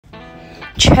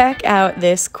Check out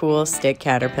this cool stick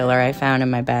caterpillar I found in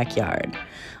my backyard.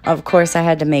 Of course, I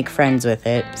had to make friends with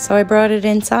it, so I brought it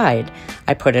inside.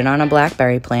 I put it on a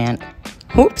blackberry plant.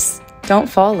 Oops, don't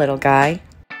fall, little guy.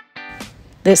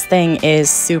 This thing is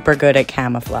super good at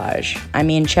camouflage. I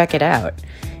mean, check it out.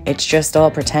 It's just all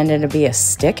pretending to be a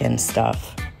stick and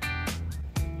stuff.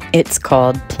 It's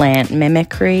called plant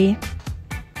mimicry.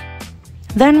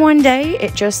 Then one day,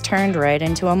 it just turned right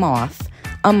into a moth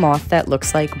that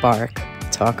looks like bark.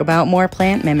 Talk about more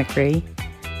plant mimicry.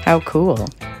 How cool.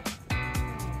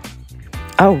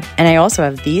 Oh, and I also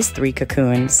have these 3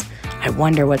 cocoons. I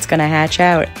wonder what's gonna hatch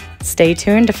out. Stay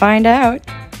tuned to find out.